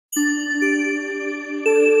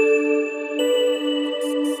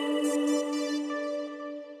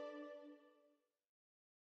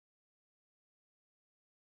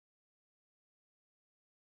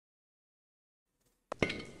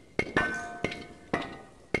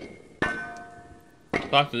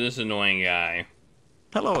Talk to this annoying guy.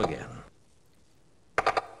 Hello again.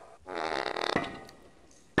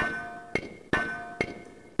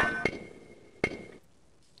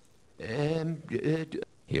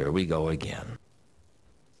 Here we go again.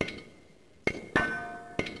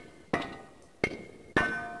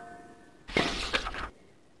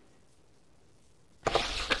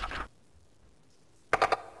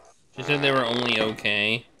 She said they were only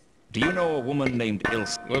okay. Do you know a woman named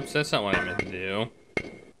Ilse? Whoops, that's not what I meant to do.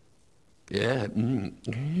 Yeah.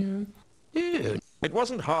 Yeah. It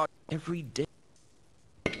wasn't hard every day.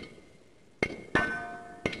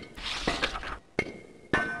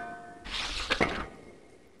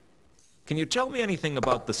 Can you tell me anything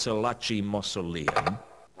about the Selachi Mausoleum?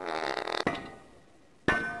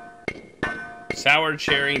 Sour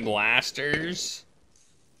cherry blasters?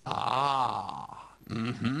 Ah,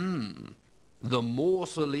 the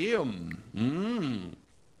mausoleum.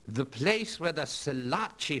 The place where the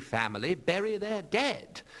Selachi family bury their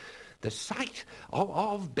dead. The site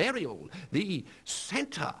of burial. The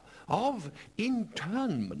center of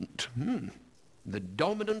internment. The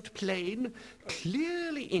dominant plane,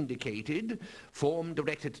 clearly indicated, form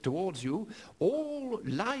directed towards you, all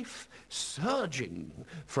life surging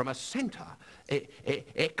from a center,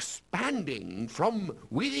 expanding from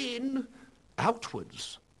within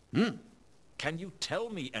outwards. Can you tell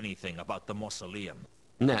me anything about the mausoleum?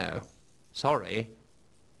 No, sorry.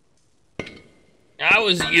 I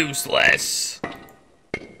was useless.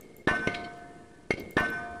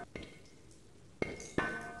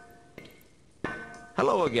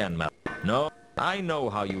 Hello again, Mel. No, I know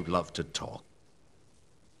how you'd love to talk.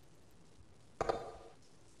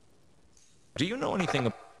 Do you know anything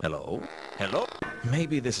about... Hello? Hello?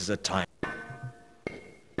 Maybe this is a time...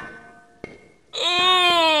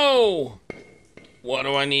 Oh! What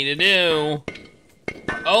do I need to do?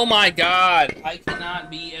 Oh my god! I cannot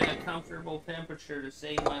be in a comfortable temperature to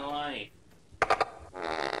save my life.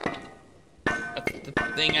 That's the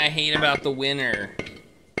thing I hate about the winter.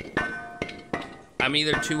 I'm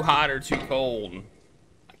either too hot or too cold.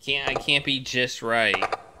 I can't be just right.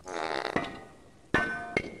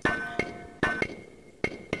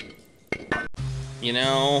 You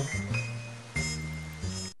know,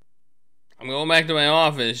 I'm going back to my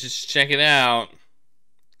office just to check it out.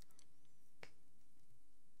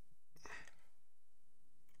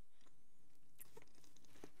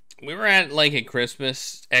 We were at like a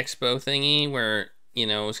Christmas expo thingy where, you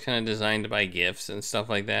know, it was kind of designed to buy gifts and stuff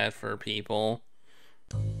like that for people.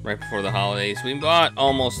 Right before the holidays, we bought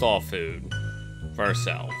almost all food for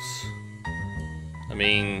ourselves. I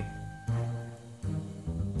mean,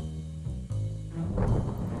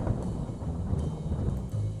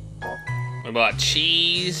 we bought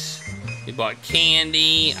cheese, we bought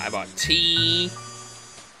candy, I bought tea.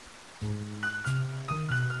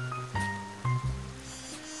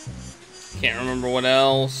 Can't remember what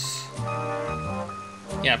else.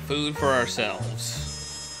 Yeah, food for ourselves.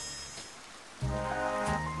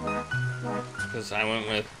 Because I went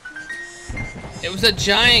with... It was a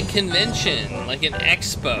giant convention, like an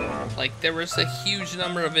expo. Like, there was a huge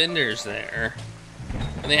number of vendors there.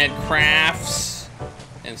 And they had crafts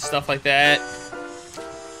and stuff like that.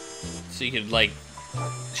 So you could, like,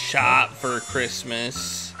 shop for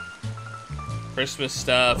Christmas. Christmas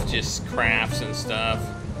stuff, just crafts and stuff.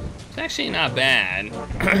 It's actually not bad.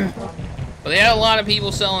 But they had a lot of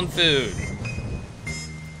people selling food.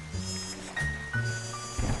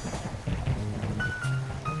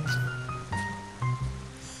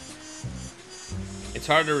 It's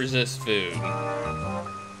hard to resist food.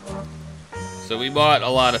 So we bought a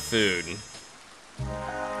lot of food.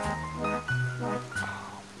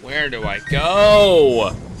 Where do I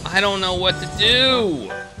go? I don't know what to do.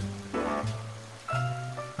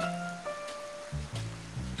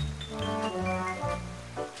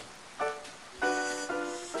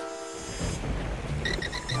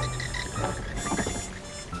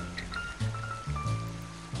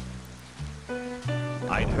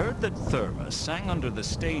 I'd heard that Therma sang under the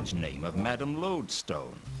stage name of Madame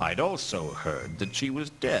Lodestone. I'd also heard that she was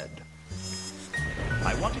dead.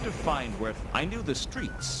 I wanted to find where... I knew the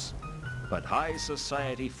streets, but high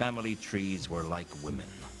society family trees were like women,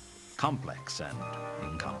 complex and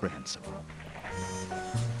incomprehensible.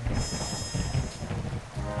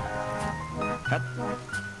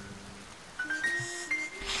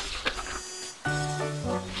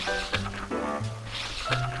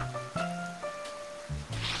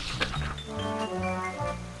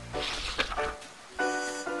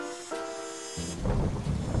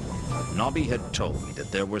 Nobby had told me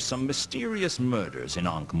that there were some mysterious murders in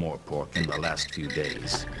Ankh-Morpork in the last few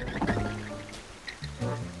days.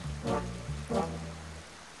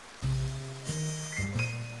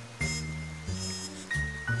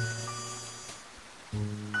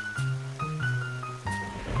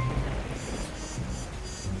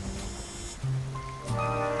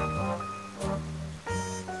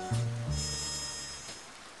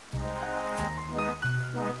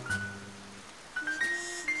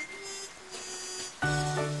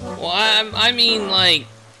 I mean like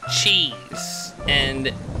cheese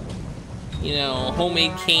and, you know,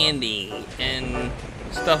 homemade candy and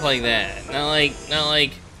stuff like that. Not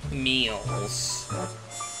like meals.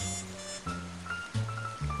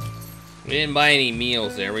 We didn't buy any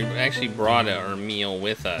meals there. We actually brought our meal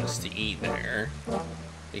with us to eat there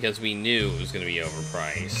because we knew it was going to be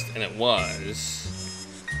overpriced, and it was.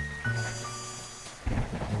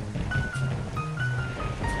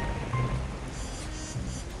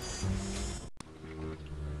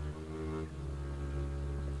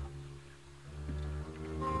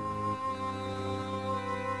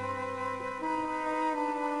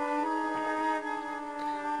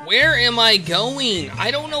 Where am I going?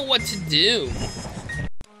 I don't know what to do.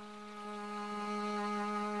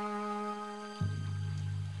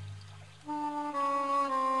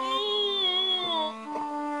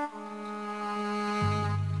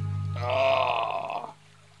 Oh.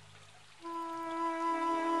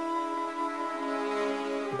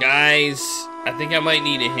 Guys, I think I might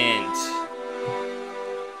need a hint.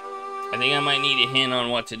 I think I might need a hint on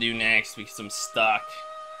what to do next because I'm stuck.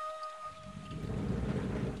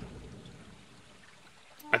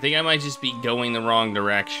 I think I might just be going the wrong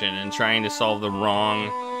direction and trying to solve the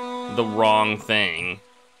wrong thing.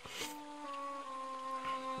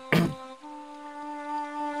 I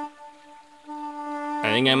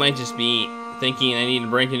think I might just be thinking I need to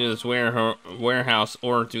break into this warehouse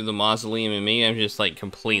or through the mausoleum, and maybe I'm just like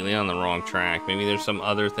completely on the wrong track. Maybe there's some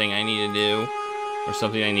other thing I need to do or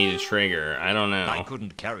something I need to trigger. I don't know. I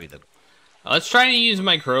couldn't carry them. Let's try to use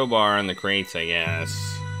my crowbar on the crates, I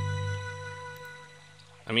guess.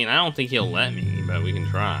 I mean, I don't think he'll let me, but we can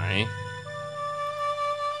try.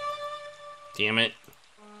 Damn it.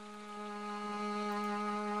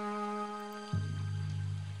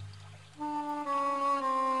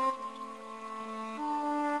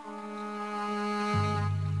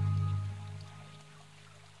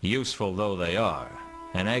 Useful though they are,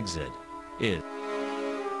 an exit is.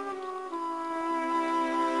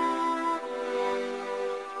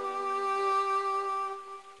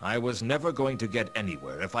 I was never going to get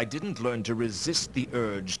anywhere if I didn't learn to resist the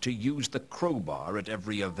urge to use the crowbar at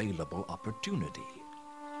every available opportunity.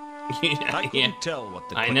 I couldn't tell what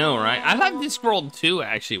the... I know, right? I thought Discworld 2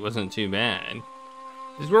 actually wasn't too bad.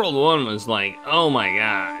 Discworld 1 was like, oh my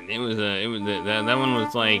god. That one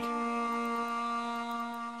was like...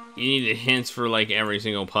 You needed hints for like every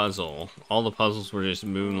single puzzle. All the puzzles were just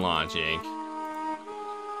moon logic.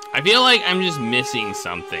 I feel like I'm just missing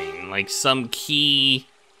something. Like some key...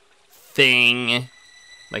 thing,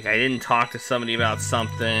 like I didn't talk to somebody about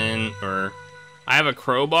something, or I have a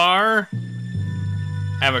crowbar,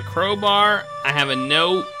 I have a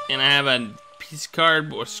note, and I have a piece of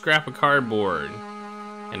cardboard, scrap of cardboard,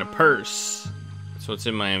 and a purse. That's what's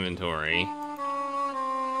in my inventory.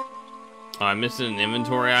 Oh, I missed an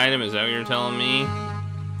inventory item, is that what you're telling me?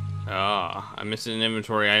 Oh, I missed an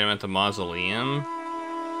inventory item at the mausoleum?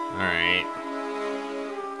 Alright.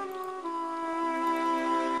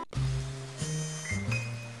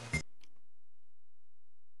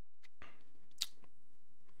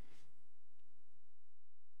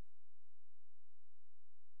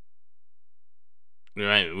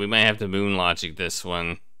 We might have to moon logic this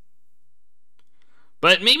one.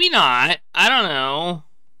 But maybe not. I don't know.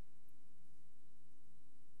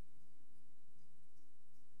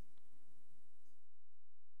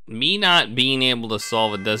 Me not being able to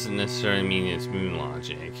solve it doesn't necessarily mean it's moon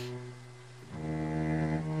logic.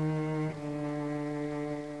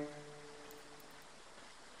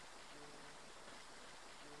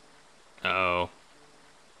 Uh-oh.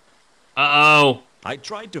 Uh-oh! I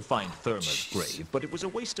tried to find Therma's grave, but it was a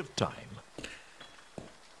waste of time.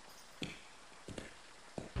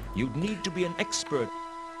 You'd need to be an expert.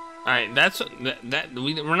 Alright,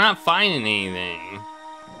 we're not finding anything.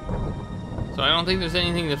 So I don't think there's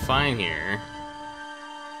anything to find here.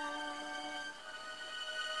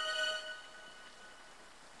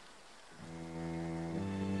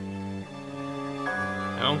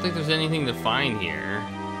 I don't think there's anything to find here.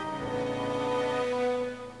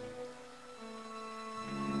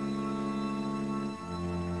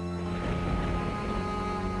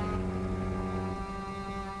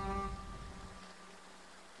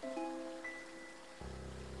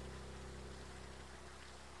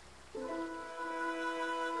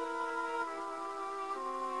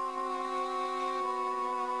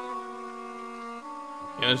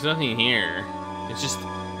 Yeah, there's nothing here. It's just...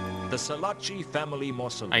 The Salachi family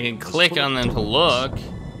mausoleum. I can click on them to look.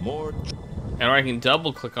 More... Or I can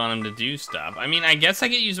double click on them to do stuff. I mean, I guess I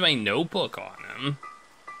could use my notebook on them.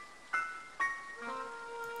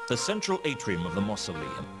 the central atrium of the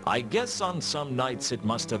mausoleum. I guess on some nights it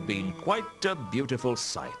must have been quite a beautiful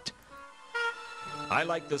sight. I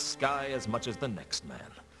like the sky as much as the next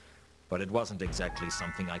man, but it wasn't exactly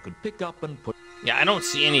something I could pick up and put... Yeah, I don't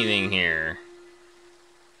see anything here.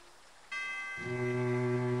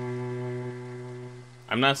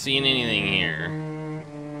 I'm not seeing anything here.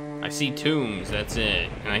 I see tombs, that's it.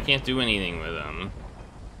 And I can't do anything with them.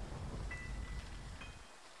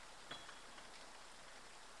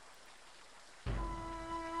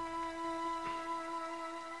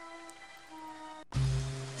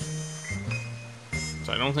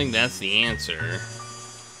 So I don't think that's the answer.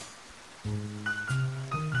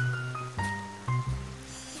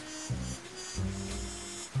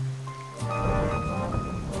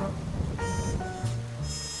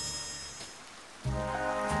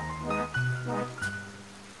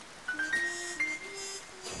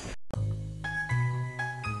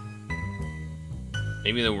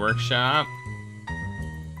 Maybe the workshop?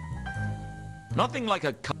 Nothing like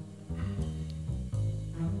a...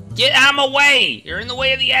 Get out of my way! You're in the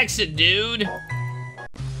way of the exit, dude!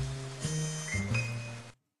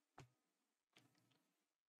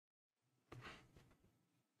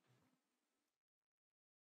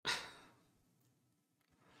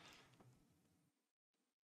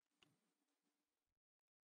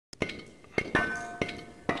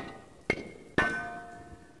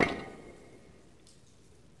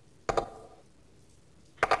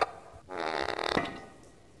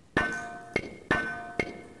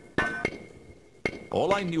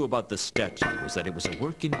 All I knew about the statue was that it was a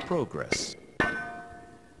work in progress.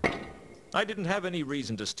 I didn't have any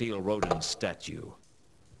reason to steal Rodin's statue.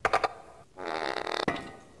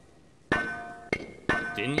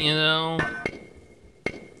 Didn't you, though?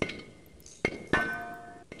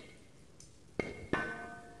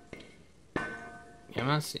 I'm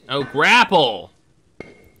not seeing... Oh, grapple!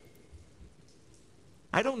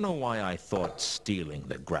 I don't know why I thought stealing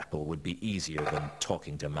the grapple would be easier than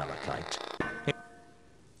talking to Malachite.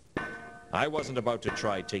 I wasn't about to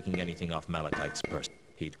try taking anything off Malachite's person.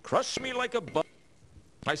 He'd crush me like a bug.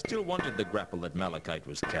 I still wanted the grapple that Malachite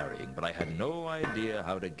was carrying, but I had no idea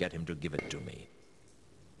how to get him to give it to me.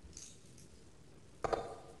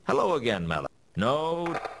 Hello again, Malachite.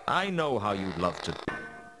 No, I know how you'd love to...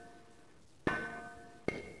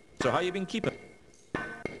 So how you been keeping?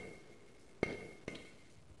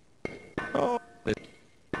 Oh,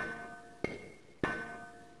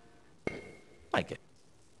 like it.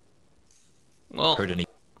 Well, Heard any...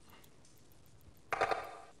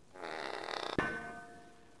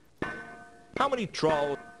 How many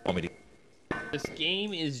trolls want me to... this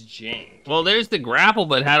game is jank. Well, there's the grapple,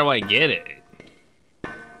 but how do I get it?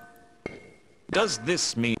 Does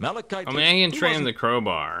this mean Malachite... I mean, I can train him the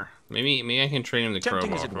crowbar. Maybe I can train him the crowbar.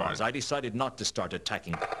 Tempting as it was, I decided not to start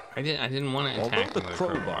attacking. I didn't want to attack Although him the with a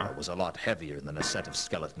crowbar was a lot heavier than a set of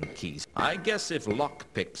skeleton keys, I guess if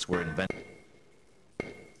lockpicks were invented...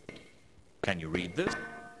 Can you read this?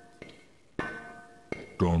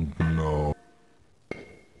 Don't know.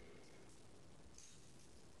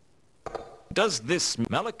 Does this...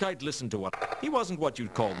 Malachite listen to what... He wasn't what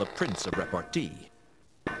you'd call the prince of repartee.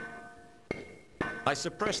 I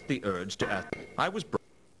suppressed the urge to ask... I was...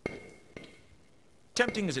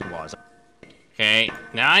 Tempting as it was... Okay,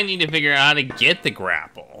 now I need to figure out how to get the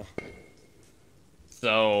grapple.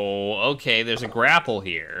 So, okay, there's a grapple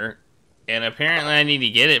here. And apparently I need to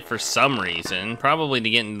get it for some reason. Probably to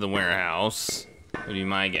get into the warehouse. Would be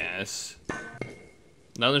my guess.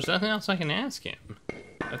 No, there's nothing else I can ask him.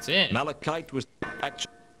 That's it. Malachite was...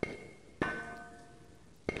 Actually...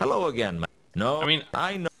 Hello again, No, I mean,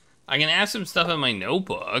 I know... I can ask him stuff in my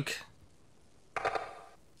notebook.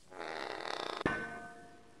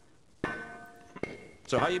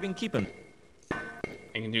 So how you been keeping?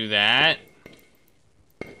 I can do that.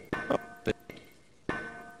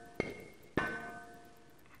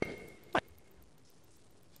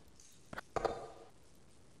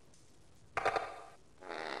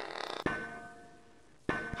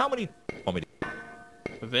 How many...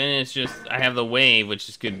 But then it's just, I have the wave, which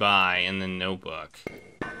is goodbye, and then notebook.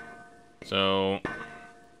 So...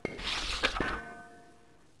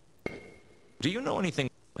 Do you know anything...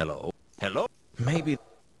 Hello? Hello? Maybe...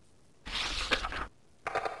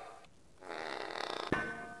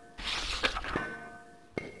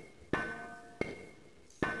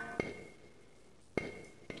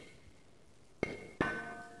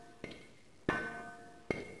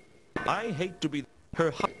 I hate to be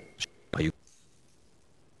her... Are you...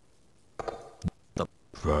 The...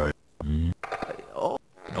 Right. Oh,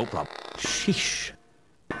 no problem. Sheesh.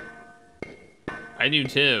 I do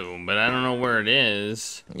too, but I don't know where it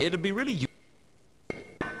is. It'd be really...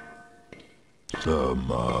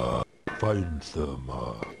 Find them.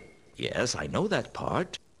 Yes, I know that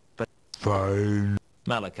part, but Fine.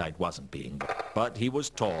 Malachite wasn't being, but he was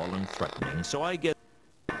tall and threatening, so I guess.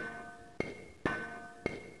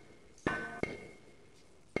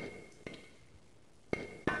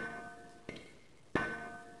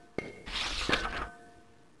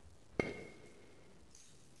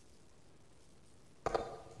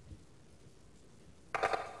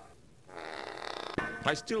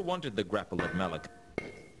 I still wanted the grapple at Malachite.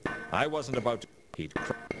 I wasn't about to. He'd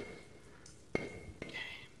cry.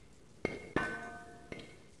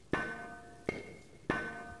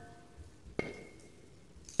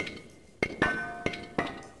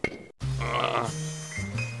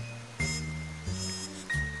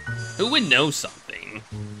 Who would know something?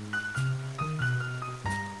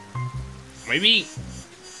 Maybe.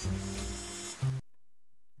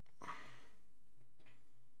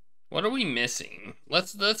 What are we missing?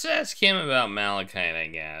 Let's ask him about Malachite, I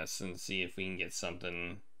guess, and see if we can get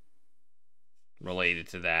something related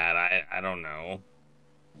to that. I don't know.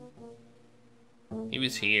 He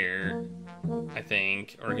was here, I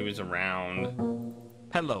think, or he was around.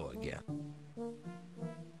 Hello again.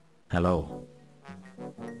 Hello.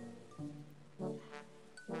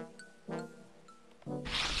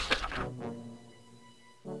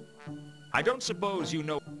 I don't suppose you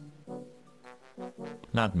know...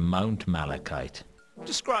 Not Mount Malachite.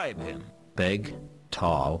 Describe him. Big,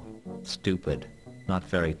 tall, stupid, not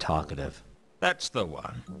very talkative. That's the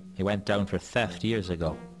one. He went down for theft years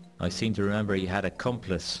ago. I seem to remember he had an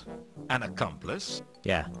accomplice. An accomplice?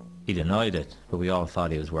 Yeah, he denied it, but we all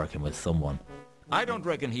thought he was working with someone. I don't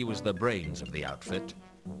reckon he was the brains of the outfit.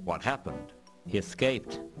 What happened? He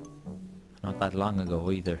escaped. Not that long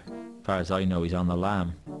ago either. As far as I know, he's on the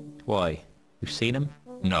lam. Why? You've seen him?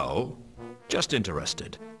 No. Just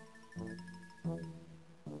interested.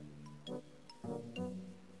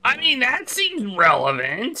 I mean, that seems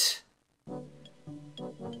relevant.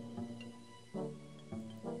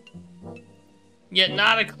 Yet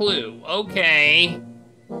not a clue. Okay.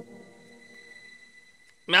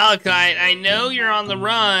 Malachite, I know you're on the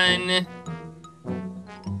run.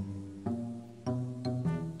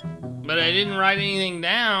 But I didn't write anything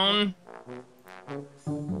down.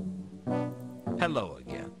 Hello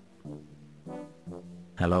again.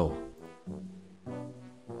 Hello.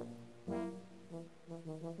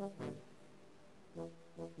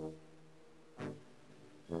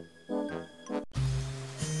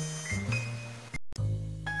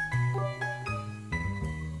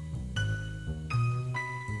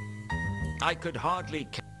 I could hardly...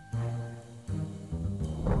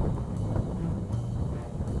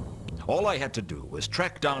 All I had to do was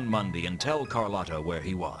track down Mundy and tell Carlotta where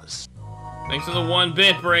he was. Thanks for the 1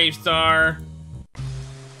 bit, Brave Star.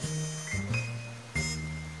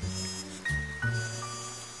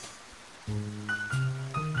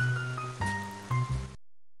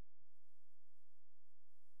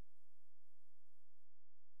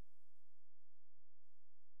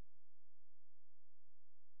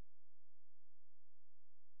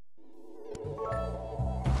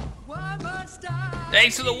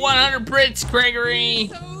 Thanks for the 100 Brits, Gregory.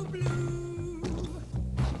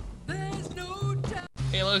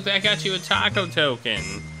 Hey, look, that got you a taco token.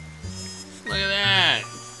 Look at that.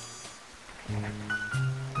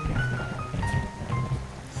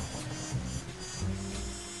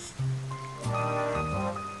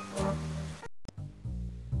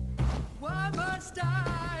 Why must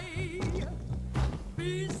I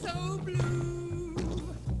be so blue?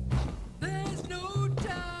 There's no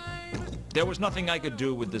time. There was nothing I could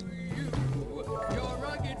do with this. Your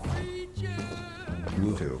rugged features.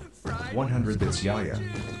 Woohoo. 100 bits, Yaya.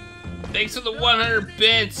 Thanks for the 100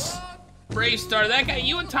 bits, Brave Star. That got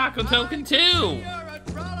you a taco token too.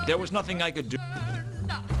 There was nothing I could do.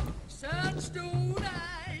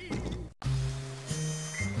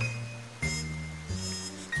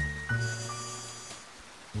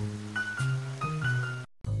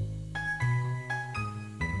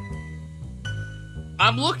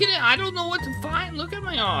 I'm looking at, I don't know what to find. Look at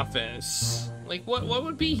my office. Like, what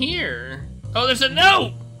would be here? Oh, there's a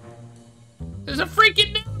note! There's a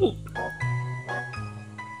freaking note!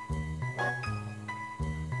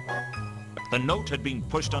 The note had been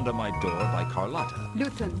pushed under my door by Carlotta.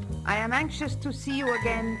 Lewton, I am anxious to see you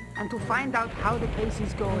again and to find out how the case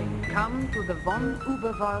is going. Come to the von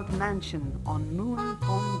Uberwald mansion on Moon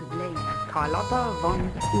Pond Lane. Carlotta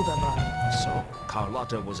von Uberwald. So,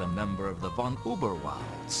 Carlotta was a member of the von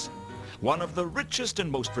Uberwalds, one of the richest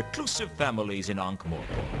and most reclusive families in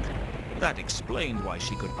Ankh-Morpork. That explained why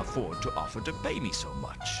she could afford to offer to pay me so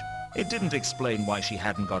much. It didn't explain why she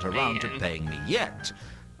hadn't got around to paying me yet,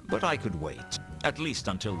 but I could wait. At least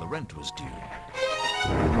until the rent was due.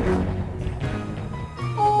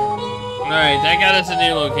 Alright, that got us a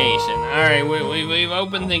new location. Alright, we've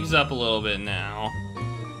opened things up a little bit now.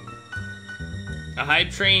 The hype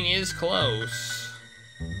train is close.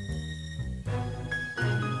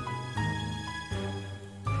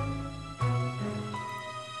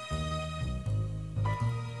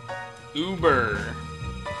 Uber.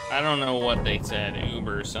 I don't know what they said.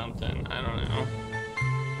 Uber something. I don't know.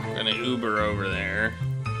 I'm gonna Uber over there.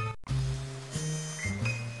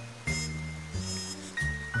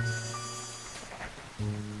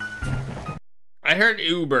 I heard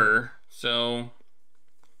Uber, so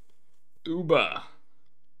Uber.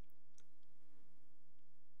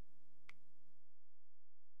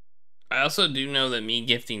 I also do know that me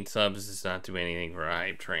gifting subs does not do anything for a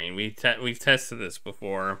hype train. We've tested this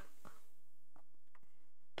before.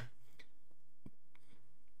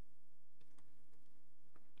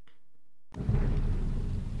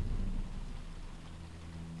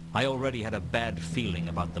 I already had a bad feeling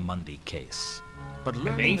about the Mundy case. But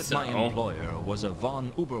learning that my employer was a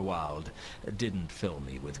von Uberwald didn't fill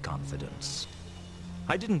me with confidence.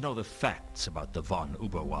 I didn't know the facts about the von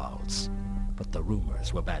Uberwalds, but the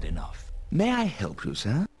rumors were bad enough. May I help you,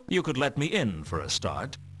 sir? You could let me in for a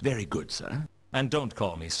start. Very good, sir. And don't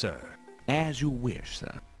call me sir. As you wish,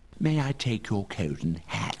 sir. May I take your coat and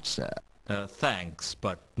hat, sir? Thanks,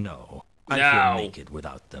 but no. I No. feel naked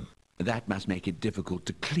without them. That must make it difficult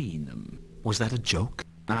to clean them. Was that a joke?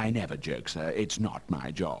 I never joke, sir. It's not my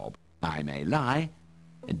job. I may lie,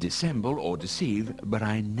 dissemble, or deceive, but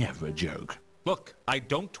I never joke. Look, I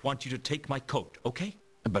don't want you to take my coat, okay?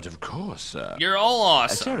 But of course, sir. You're all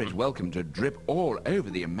awesome. Sir is welcome to drip all over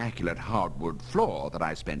the immaculate hardwood floor that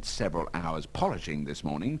I spent several hours polishing this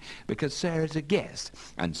morning, because Sir is a guest,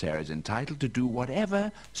 and Sir is entitled to do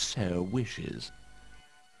whatever Sir wishes.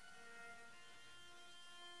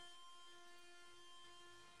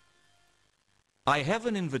 I have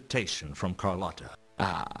an invitation from Carlotta.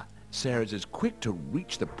 Ah, Sir is as quick to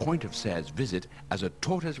reach the point of Sir's visit as a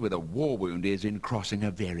tortoise with a war wound is in crossing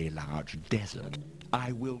a very large desert.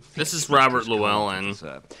 I will... This is Robert Llewellyn.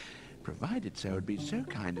 Sir, provided Sir would be so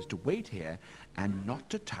kind as to wait here and not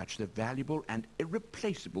to touch the valuable and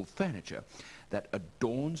irreplaceable furniture that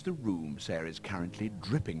adorns the room Sir is currently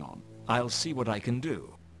dripping on. I'll see what I can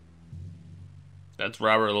do. That's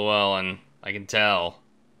Robert Llewellyn. I can tell.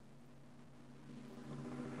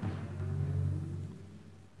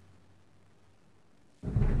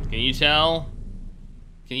 Can you tell?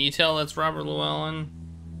 Can you tell that's Robert Llewellyn?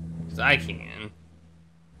 Because I can.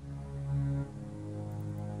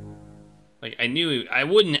 Like, I knew I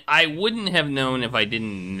wouldn't have known if I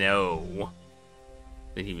didn't know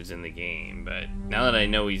that he was in the game, but now that I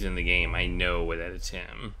know he's in the game, I know that it's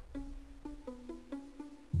him.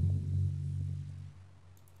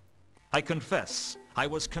 I confess, I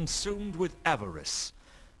was consumed with avarice,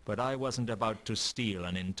 but I wasn't about to steal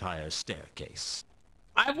an entire staircase.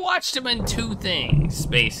 I've watched him in two things,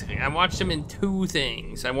 basically. I watched him in two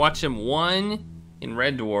things. I watched him, one, in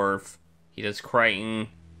Red Dwarf. He does Crichton.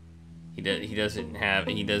 He does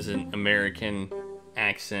an American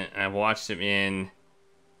accent. I've watched him in...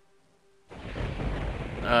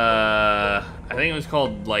 I think it was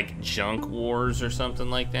called, like, Junk Wars or something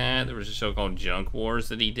like that. There was a show called Junk Wars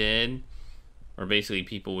that he did. Where basically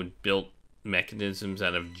people would build mechanisms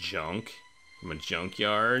out of junk from a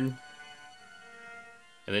junkyard.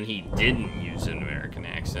 And then he didn't use an American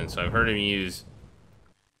accent, so I've heard him use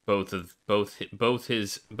both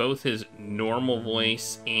his normal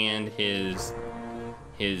voice and his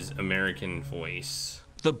American voice.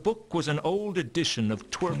 The book was an old edition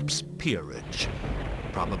of Twerp's Peerage,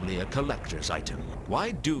 probably a collector's item.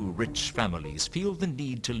 Why do rich families feel the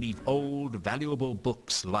need to leave old, valuable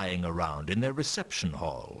books lying around in their reception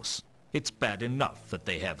halls? It's bad enough that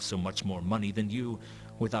they have so much more money than you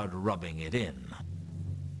without rubbing it in.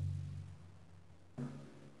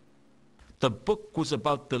 The book was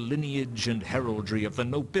about the lineage and heraldry of the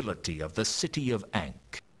nobility of the city of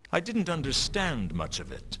Ankh. I didn't understand much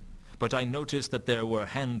of it, but I noticed that there were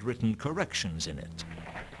handwritten corrections in it.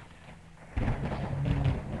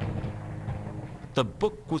 The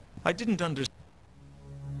book was... I didn't understand...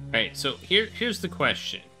 Alright, so here's the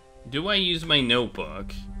question. Do I use my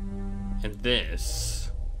notebook and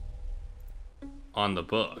this on the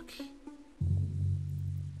book?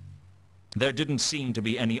 There didn't seem to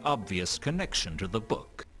be any obvious connection to the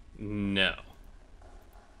book. No.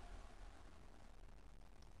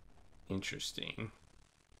 Interesting.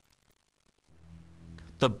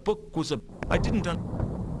 The book was a... I didn't...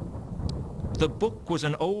 The book was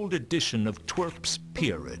an old edition of Twerp's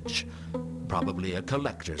Peerage, probably a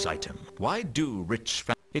collector's item. Why do rich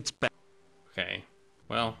it's bad. Okay,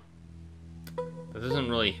 well, that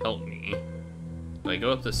doesn't really help me. Do I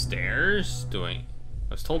go up the stairs? I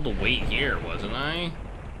was told to wait here, wasn't I?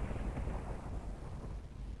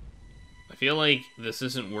 I feel like this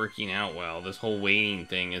isn't working out well. This whole waiting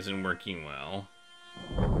thing isn't working well.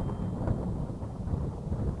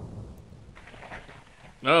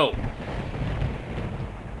 Oh!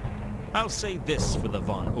 I'll say this for the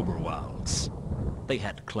von Oberwalds. They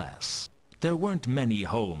had class. There weren't many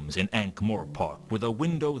homes in Ankh-Morpork with a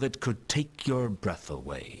window that could take your breath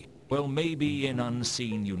away. Well, maybe in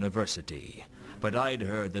Unseen University, but I'd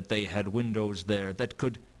heard that they had windows there that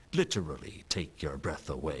could literally take your breath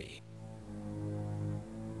away.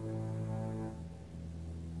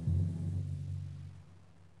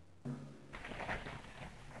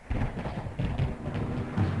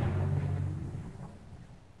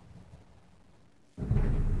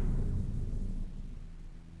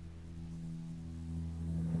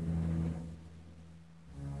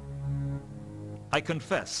 I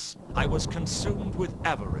confess, I was consumed with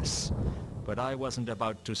avarice, but I wasn't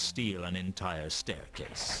about to steal an entire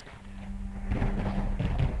staircase.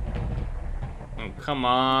 Oh, come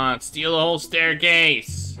on, steal the whole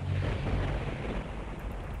staircase!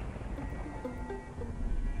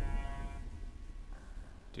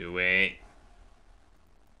 Do it.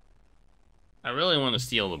 I really want to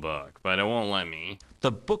steal the book, but it won't let me.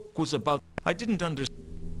 The book was about... I didn't understand.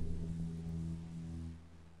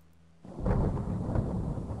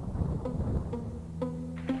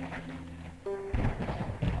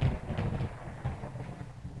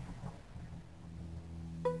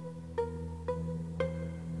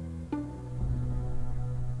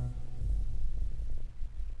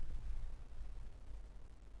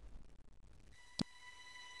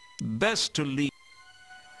 Best to leave.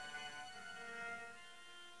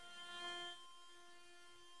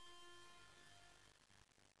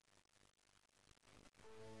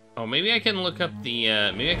 Oh, maybe I can look up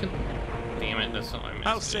the, maybe I can... Damn it, that's not what I meant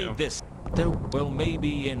I'll to say do. this. There, well,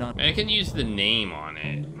 maybe in a... Maybe I can use the name on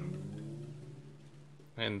it.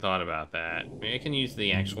 I hadn't thought about that. Maybe I can use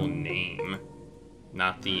the actual name,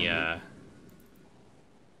 not the,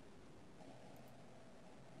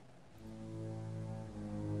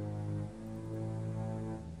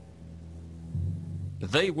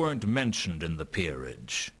 They weren't mentioned in the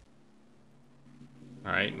peerage.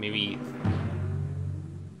 Alright, maybe...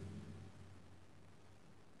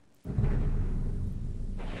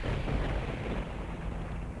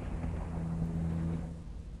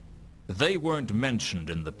 They weren't mentioned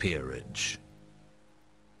in the peerage.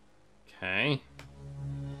 Okay.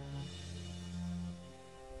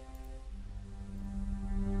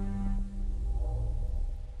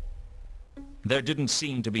 There didn't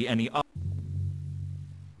seem to be any...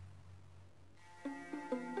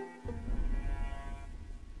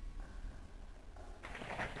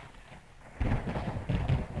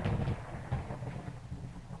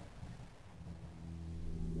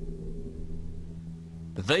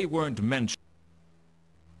 They weren't mentioned.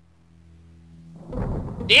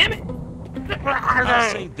 Damn it!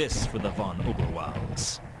 I'll say this for the von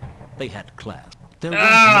Oberwalds. They had class. There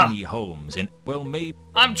weren't many homes in... Well, maybe...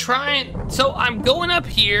 I'm trying... So, I'm going up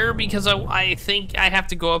here because I think I have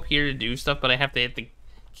to go up here to do stuff, but I have to hit the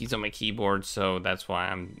keys on my keyboard, so that's why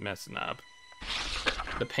I'm messing up.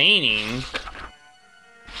 The painting...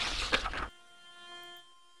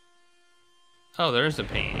 Oh, there's a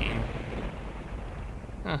painting.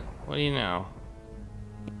 Huh, what do you know?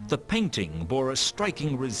 The painting bore a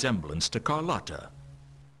striking resemblance to Carlotta.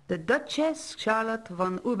 The Duchess Charlotte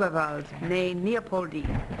von Uberwald, née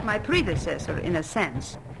Leopoldine. My predecessor, in a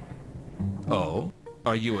sense. Oh?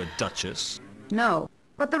 Are you a duchess? No,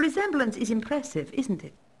 but the resemblance is impressive, isn't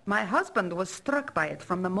it? My husband was struck by it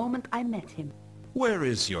from the moment I met him. Where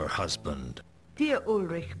is your husband? Dear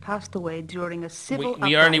Ulrich passed away during a civil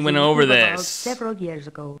We already uprising went in over Uberwald this. several years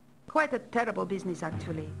ago. Quite a terrible business,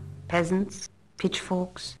 actually. Peasants,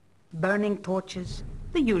 pitchforks, burning torches,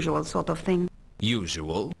 the usual sort of thing.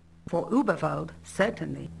 Usual? For Uberwald,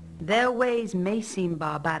 certainly. Their ways may seem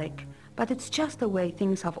barbaric, but it's just the way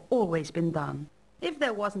things have always been done. If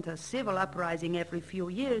there wasn't a civil uprising every few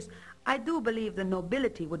years, I do believe the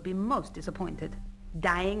nobility would be most disappointed.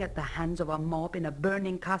 Dying at the hands of a mob in a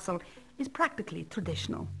burning castle is practically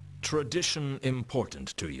traditional. Tradition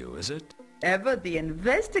important to you, is it? Ever the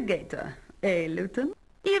investigator, eh, Lewton?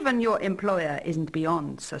 Even your employer isn't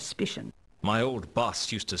beyond suspicion. My old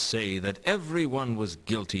boss used to say that everyone was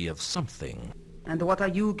guilty of something. And what are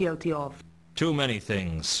you guilty of? Too many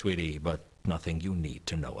things, sweetie, but nothing you need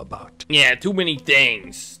to know about. Yeah, too many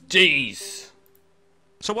things. Jeez.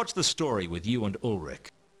 So what's the story with you and Ulrich?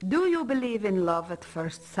 Do you believe in love at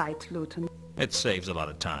first sight, Lewton? It saves a lot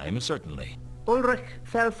of time, certainly. Ulrich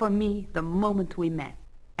fell for me the moment we met.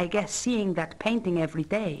 I guess seeing that painting every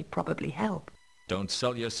day probably helped. Don't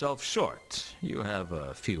sell yourself short. You have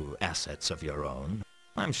a few assets of your own.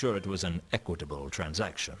 I'm sure it was an equitable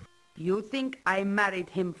transaction. You think I married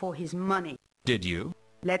him for his money? Did you?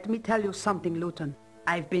 Let me tell you something, Lewton.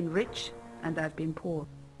 I've been rich and I've been poor.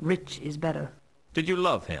 Rich is better. Did you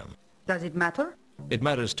love him? Does it matter? It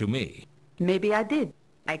matters to me. Maybe I did.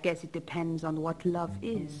 I guess it depends on what love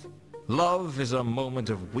is. Love is a moment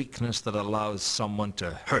of weakness that allows someone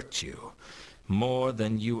to hurt you more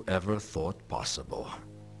than you ever thought possible.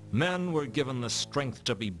 Men were given the strength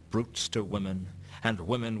to be brutes to women, and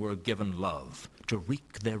women were given love to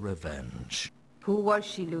wreak their revenge. Who was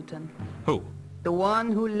she, Lewton? Who? The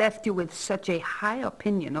one who left you with such a high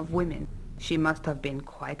opinion of women. She must have been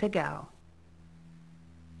quite a gal.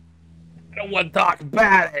 I don't want to talk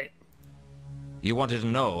about it. You wanted to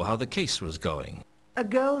know how the case was going. A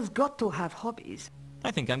girl's got to have hobbies.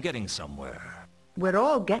 I think I'm getting somewhere. We're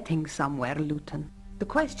all getting somewhere, Lewton. The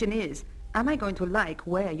question is, am I going to like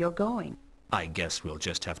where you're going? I guess we'll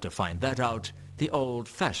just have to find that out the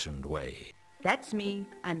old-fashioned way. That's me,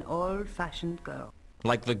 an old-fashioned girl.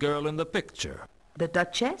 Like the girl in the picture. The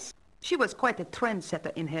Duchess? She was quite a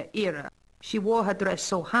trendsetter in her era. She wore her dress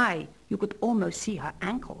so high, you could almost see her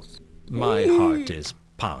ankles. My heart is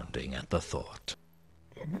pounding at the thought.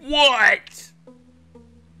 What?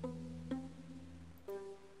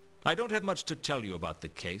 I don't have much to tell you about the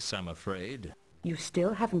case, I'm afraid. You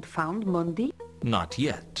still haven't found Mundi? Not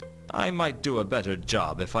yet. I might do a better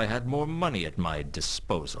job if I had more money at my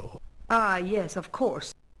disposal. Ah, yes, of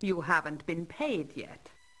course. You haven't been paid yet.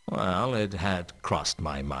 Well, it had crossed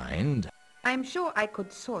my mind. I'm sure I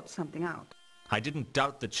could sort something out. I didn't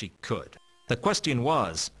doubt that she could. The question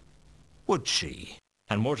was, would she?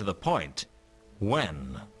 And more to the point,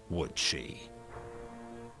 when would she?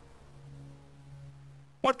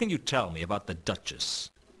 What can you tell me about the Duchess?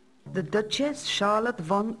 The Duchess Charlotte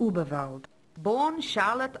von Uberwald. Born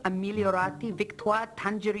Charlotte Ameliorati Victoire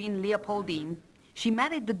Tangerine Leopoldine, she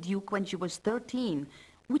married the Duke when she was 13,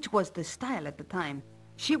 which was the style at the time.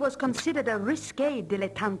 She was considered a risque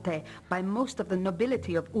dilettante by most of the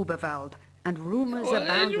nobility of Uberwald, and rumors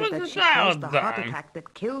abounded that she caused the heart attack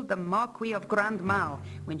that killed the Marquis of Grand Mal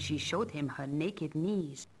when she showed him her naked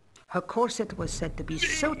knees. Her corset was said to be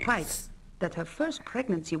so tight that her first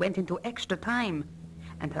pregnancy went into extra time,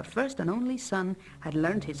 and her first and only son had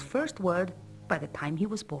learned his first word by the time he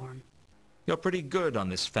was born. You're pretty good on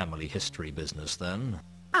this family history business, then.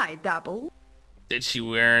 I dabble. Did she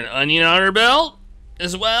wear an onion on her belt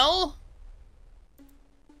as well?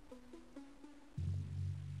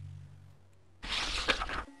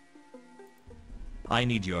 I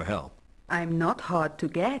need your help. I'm not hard to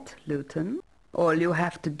get, Lewton. All you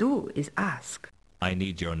have to do is ask. I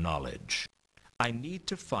need your knowledge. I need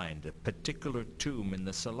to find a particular tomb in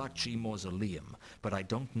the Salaci Mausoleum, but I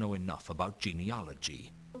don't know enough about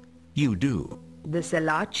genealogy. You do. The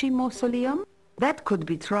Salaci Mausoleum? That could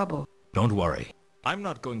be trouble. Don't worry. I'm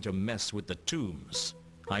not going to mess with the tombs.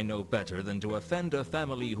 I know better than to offend a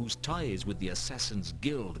family whose ties with the Assassin's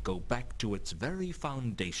Guild go back to its very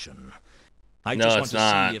foundation. I just want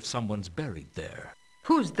to see if someone's buried there.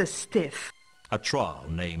 Who's the stiff? A troll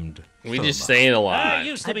named We Firma. just say it a lot. I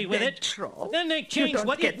used to be with it. Troll? Then they You changed don't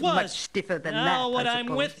what get it was. much stiffer than now that, what I I'm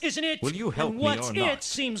suppose. with isn't it. Will you help and me what's or not? it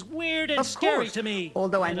seems weird and Of scary course, to me.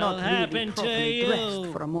 although I'm It'll not really happen to properly dressed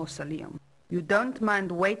you. for a mausoleum. You don't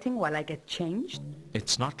mind waiting while I get changed?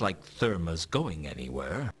 It's not like Therma's going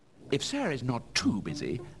anywhere. If Sarah is not too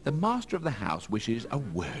busy, the master of the house wishes a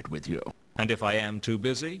word with you. And if I am too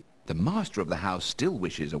busy? The master of the house still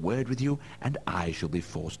wishes a word with you, and I shall be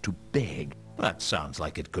forced to beg. That sounds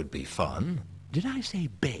like it could be fun. Did I say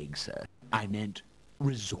beg, sir? I meant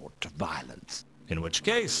resort to violence. In which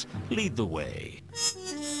case, lead the way.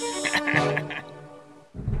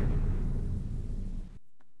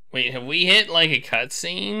 Wait, have we hit like a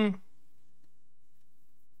cutscene?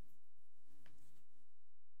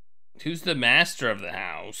 Who's the master of the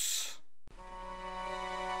house?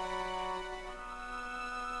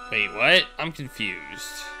 Wait, what? I'm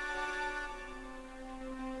confused.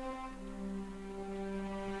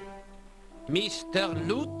 Mr.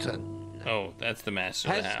 Lewton. Oh, that's the master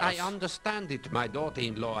of As the I house. understand it, my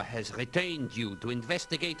daughter-in-law has retained you to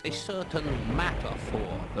investigate a certain matter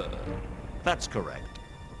for her. That's correct.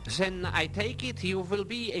 Then I take it you will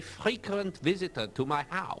be a frequent visitor to my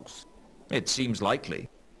house. It seems likely.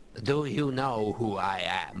 Do you know who I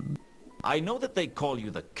am? I know that they call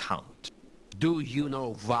you the Count. Do you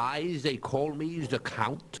know why they call me the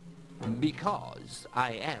Count? Because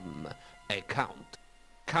I am a count.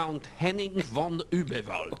 Count Henning von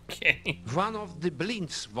Überwald. Okay. One of the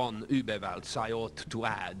Blintz von Überwalds, I ought to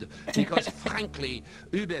add, because frankly,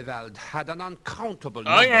 Überwald had an uncountable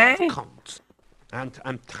number of counts. And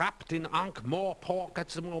I'm trapped in Ankh-Morpork at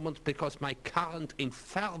the moment because my current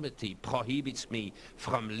infirmity prohibits me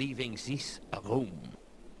from leaving this room.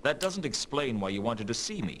 That doesn't explain why you wanted to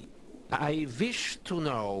see me. I wish to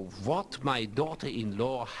know what my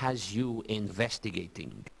daughter-in-law has you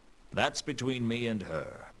investigating. That's between me and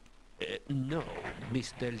her. No,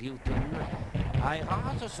 Mr. Lewton. I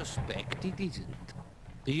rather suspect it isn't.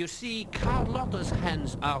 You see, Carlotta's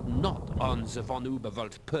hands are not on the von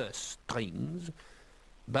Überwald purse strings,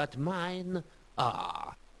 but mine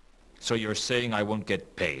are. So you're saying I won't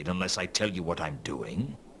get paid unless I tell you what I'm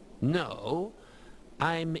doing? No,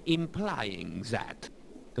 I'm implying that.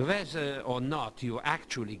 Whether or not you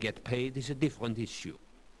actually get paid is a different issue.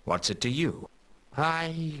 What's it to you?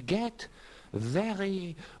 I get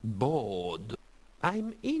very bored.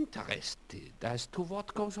 I'm interested as to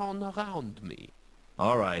what goes on around me.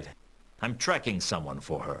 All right. I'm tracking someone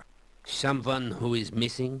for her. Someone who is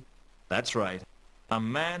missing? That's right. A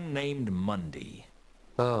man named Mundy.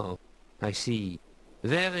 Oh, I see.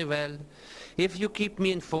 Very well. If you keep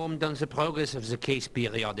me informed on the progress of the case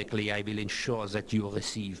periodically, I will ensure that you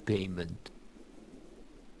receive payment.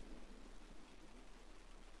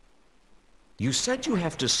 You said you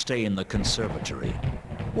have to stay in the conservatory.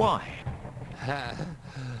 Why?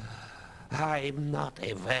 I'm not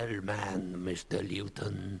a well man, Mr.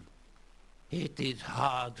 Lewton. It is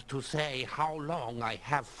hard to say how long I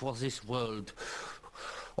have for this world,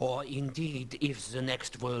 or indeed if the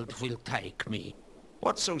next world will take me.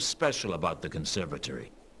 What's so special about the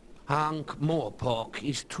conservatory? Ankh-Morpork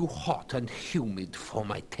is too hot and humid for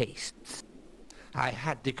my tastes. I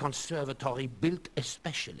had the conservatory built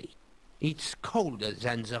especially. It's colder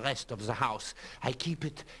than the rest of the house. I keep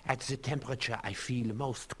it at the temperature I feel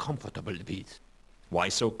most comfortable with. Why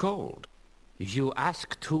so cold? You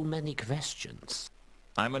ask too many questions.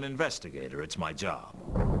 I'm an investigator. It's my job.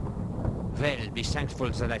 Well, be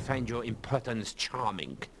thankful that I find your impertinence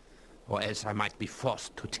charming, or else I might be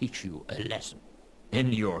forced to teach you a lesson.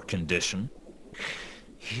 In your condition?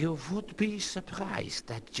 You would be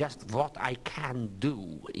surprised at just what I can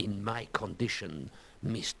do in my condition,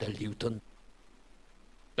 Mr. Lewton.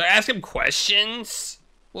 Do I ask him questions?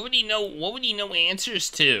 What would he know? What would he know answers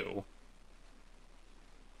to?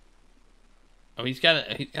 Oh, he's got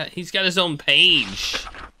his own page.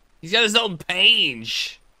 He's got his own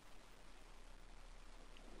page.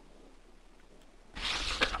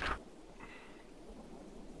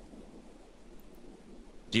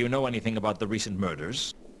 Do you know anything about the recent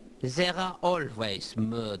murders? There are always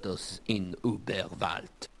murders in Überwald.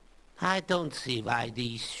 I don't see why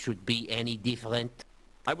these should be any different.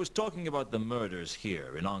 I was talking about the murders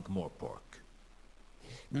here in Ankh-Morpork.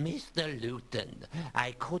 Mr. Lewton,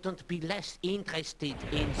 I couldn't be less interested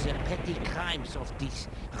in the petty crimes of this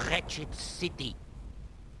wretched city.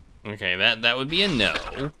 Okay, that would be a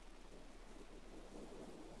no.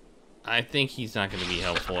 I think he's not going to be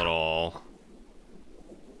helpful at all.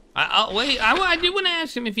 Wait, I do want to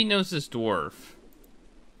ask him if he knows this dwarf.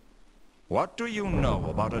 What do you know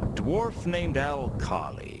about a dwarf named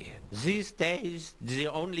Al-Khali? These days, the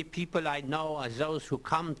only people I know are those who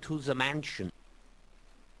come to the mansion.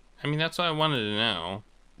 I mean, that's what I wanted to know.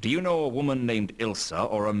 Do you know a woman named Ilsa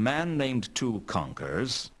or a man named Two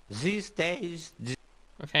Conkers? These days...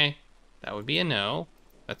 Okay, that would be a no.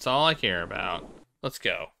 That's all I care about. Let's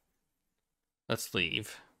go. Let's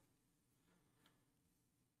leave.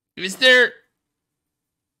 Is there...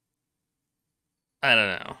 I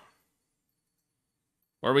don't know.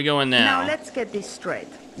 Where are we going now? Now let's get this straight.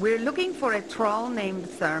 We're looking for a troll named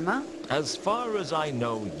Therma. As far as I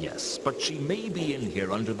know, yes, but she may be in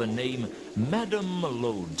here under the name Madame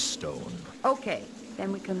Lodestone. Okay,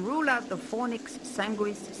 then we can rule out the Fornix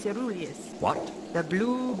Sanguis Ceruleus. What? The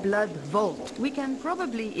Blue Blood Vault. We can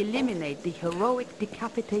probably eliminate the heroic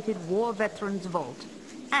decapitated war veterans vault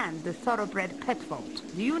and the thoroughbred pet vault.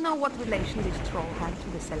 Do you know what relation this troll had to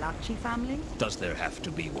the Selaci family? Does there have to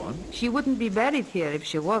be one? She wouldn't be buried here if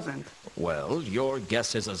she wasn't. Well, your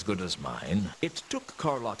guess is as good as mine. It took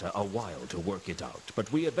Carlotta a while to work it out, but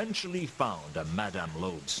we eventually found a Madame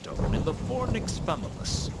Lodestone in the Fornix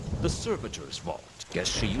Famulus, the servitor's vault. Guess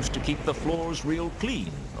she used to keep the floors real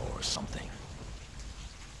clean or something.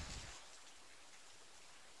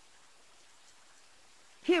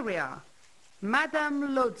 Here we are.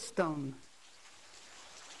 Madame Lodestone.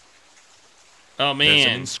 Oh, There's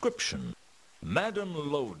an man. inscription. Madame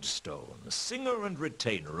Lodestone, singer and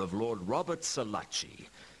retainer of Lord Robert Salaci,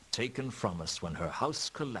 taken from us when her house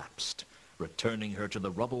collapsed, returning her to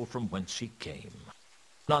the rubble from whence she came.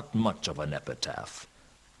 Not much of an epitaph.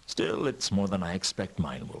 Still, it's more than I expect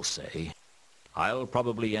mine will say. I'll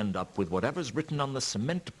probably end up with whatever's written on the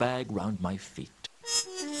cement bag round my feet.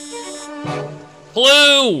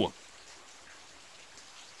 Clue!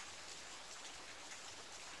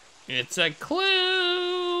 It's a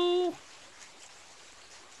clue!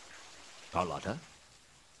 Carlotta?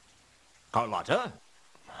 Carlotta?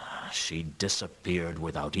 She disappeared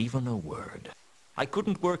without even a word. I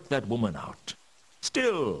couldn't work that woman out.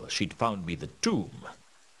 Still, she'd found me the tomb,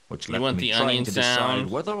 which You left want me the trying onion to decide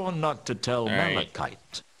sound? whether or not to tell All right.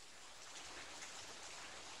 Malachite.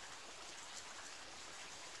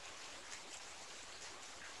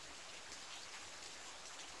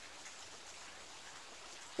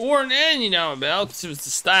 Or an onion on my belt, because it was the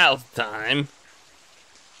style at the time.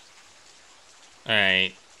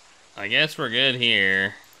 Alright. I guess we're good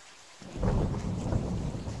here.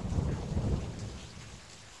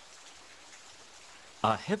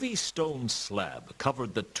 A heavy stone slab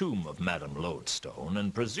covered the tomb of Madame Lodestone,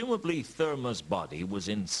 and presumably Therma's body was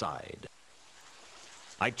inside.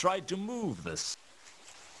 I tried to move this.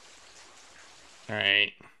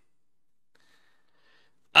 Alright.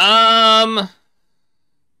 I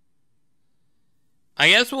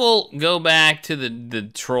guess we'll go back to the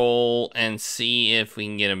troll and see if we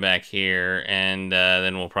can get him back here, and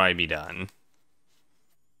then we'll probably be done.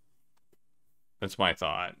 That's my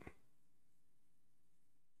thought.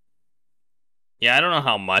 Yeah, I don't know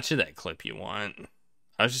how much of that clip you want.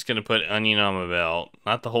 I was just gonna put onion on my belt,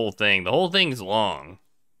 not the whole thing. The whole thing's long.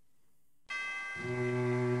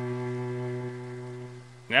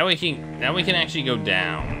 Now we can actually go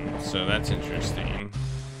down, so that's interesting.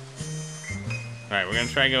 Alright, we're gonna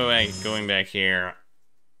try going back here.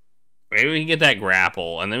 Maybe we can get that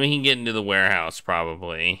grapple, and then we can get into the warehouse,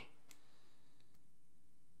 probably.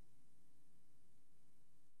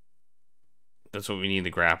 That's what we need the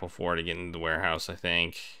grapple for, to get into the warehouse, I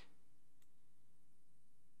think.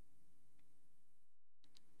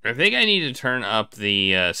 I think I need to turn up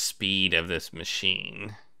the speed of this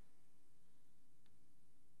machine.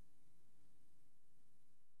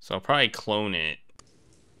 So I'll probably clone it.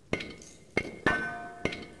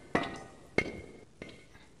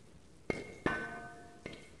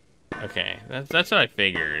 Okay, that's what I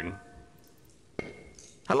figured.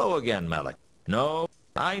 Hello again, Malik. No,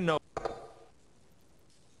 I know.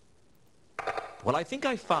 Well, I think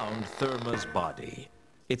I found Therma's body.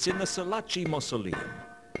 It's in the Salachi mausoleum.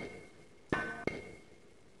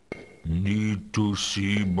 Need to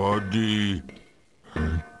see body.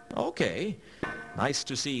 Okay. Nice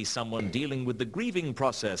to see someone dealing with the grieving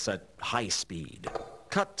process at high speed.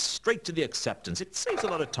 Cut straight to the acceptance. It saves a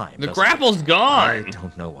lot of time. The doesn't it? grapple's gone! I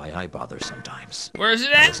don't know why I bother sometimes. Where is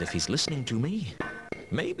it at? As if he's listening to me.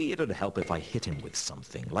 Maybe it'd help if I hit him with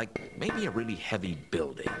something, like maybe a really heavy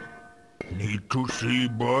building. Need to see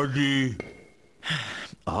body.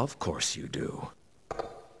 Of course you do.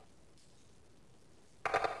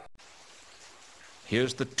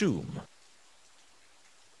 Here's the tomb.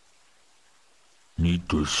 Need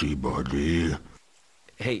to see body.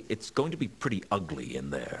 Hey, it's going to be pretty ugly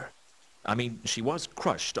in there. I mean, she was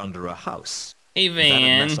crushed under a house. Hey, That'd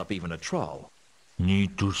Van. mess up even a troll.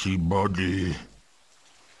 Need to see body.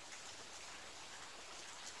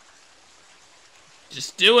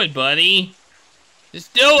 Just do it, buddy.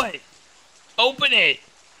 Just do it. Open it.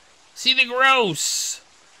 See the gross.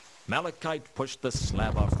 Malachite pushed the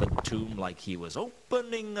slab off the tomb like he was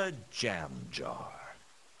opening a jam jar.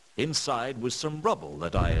 Inside was some rubble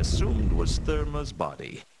that I assumed was Therma's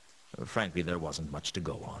body. Frankly, there wasn't much to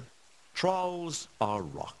go on. Trolls are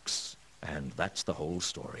rocks, and that's the whole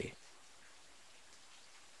story.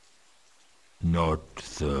 Not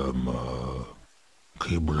Therma.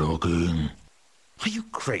 Keep looking. Are you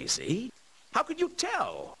crazy? How could you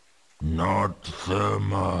tell? Not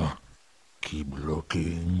Therma. Keep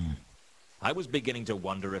looking. I was beginning to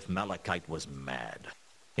wonder if Malachite was mad.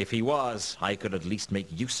 If he was, I could at least make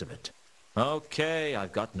use of it. Okay,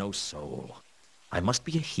 I've got no soul. I must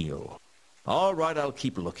be a heel. All right, I'll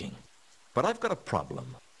keep looking. But I've got a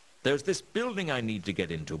problem. There's this building I need to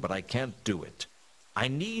get into, but I can't do it. I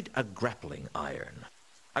need a grappling iron.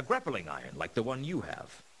 A grappling iron like the one you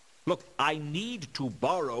have. Look, I need to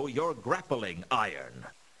borrow your grappling iron.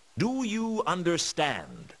 Do you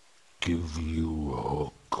understand? Give you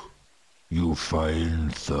a hook. You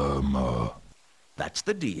find Therma. That's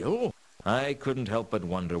the deal. I couldn't help but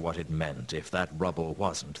wonder what it meant if that rubble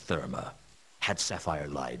wasn't Therma. Had Sapphire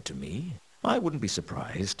lied to me? I wouldn't be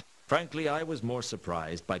surprised. Frankly, I was more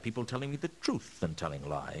surprised by people telling me the truth than telling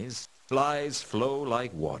lies. Lies flow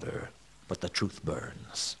like water, but the truth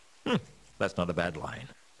burns. That's not a bad line.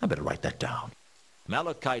 I better write that down.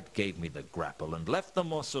 Malachite gave me the grapple and left the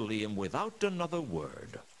mausoleum without another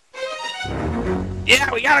word.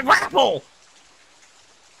 Yeah, we got a grapple!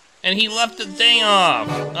 And he left the thing off.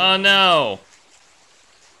 Oh no.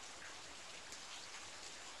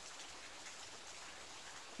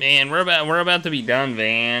 Man, we're about to be done,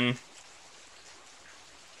 Van.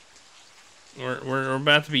 We're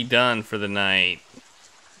about to be done for the night.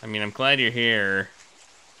 I mean, I'm glad you're here.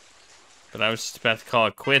 But I was just about to call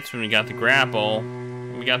it quits when we got the grapple.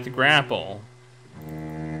 We got the grapple.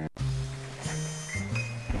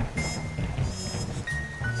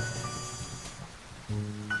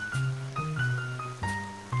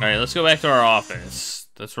 Alright, let's go back to our office.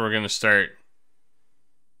 That's where we're gonna start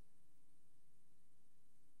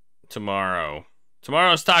tomorrow.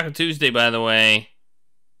 Tomorrow's Taco Tuesday, by the way.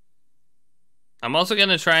 I'm also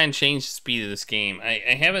gonna try and change the speed of this game.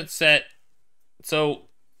 I have it set, so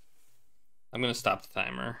I'm gonna stop the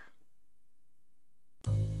timer.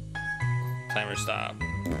 Timer stop.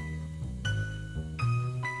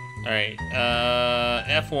 Alright,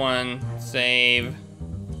 F1, save,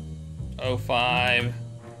 05,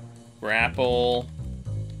 grapple,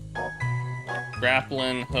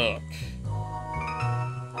 grappling hook,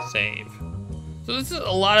 save. So this is a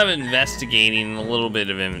lot of investigating and a little bit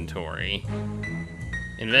of inventory.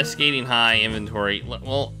 Investigating high, inventory.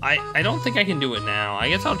 Well, I don't think I can do it now. I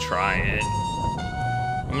guess I'll try it.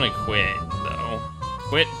 I'm gonna quit, though.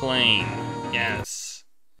 Quit playing. Yes.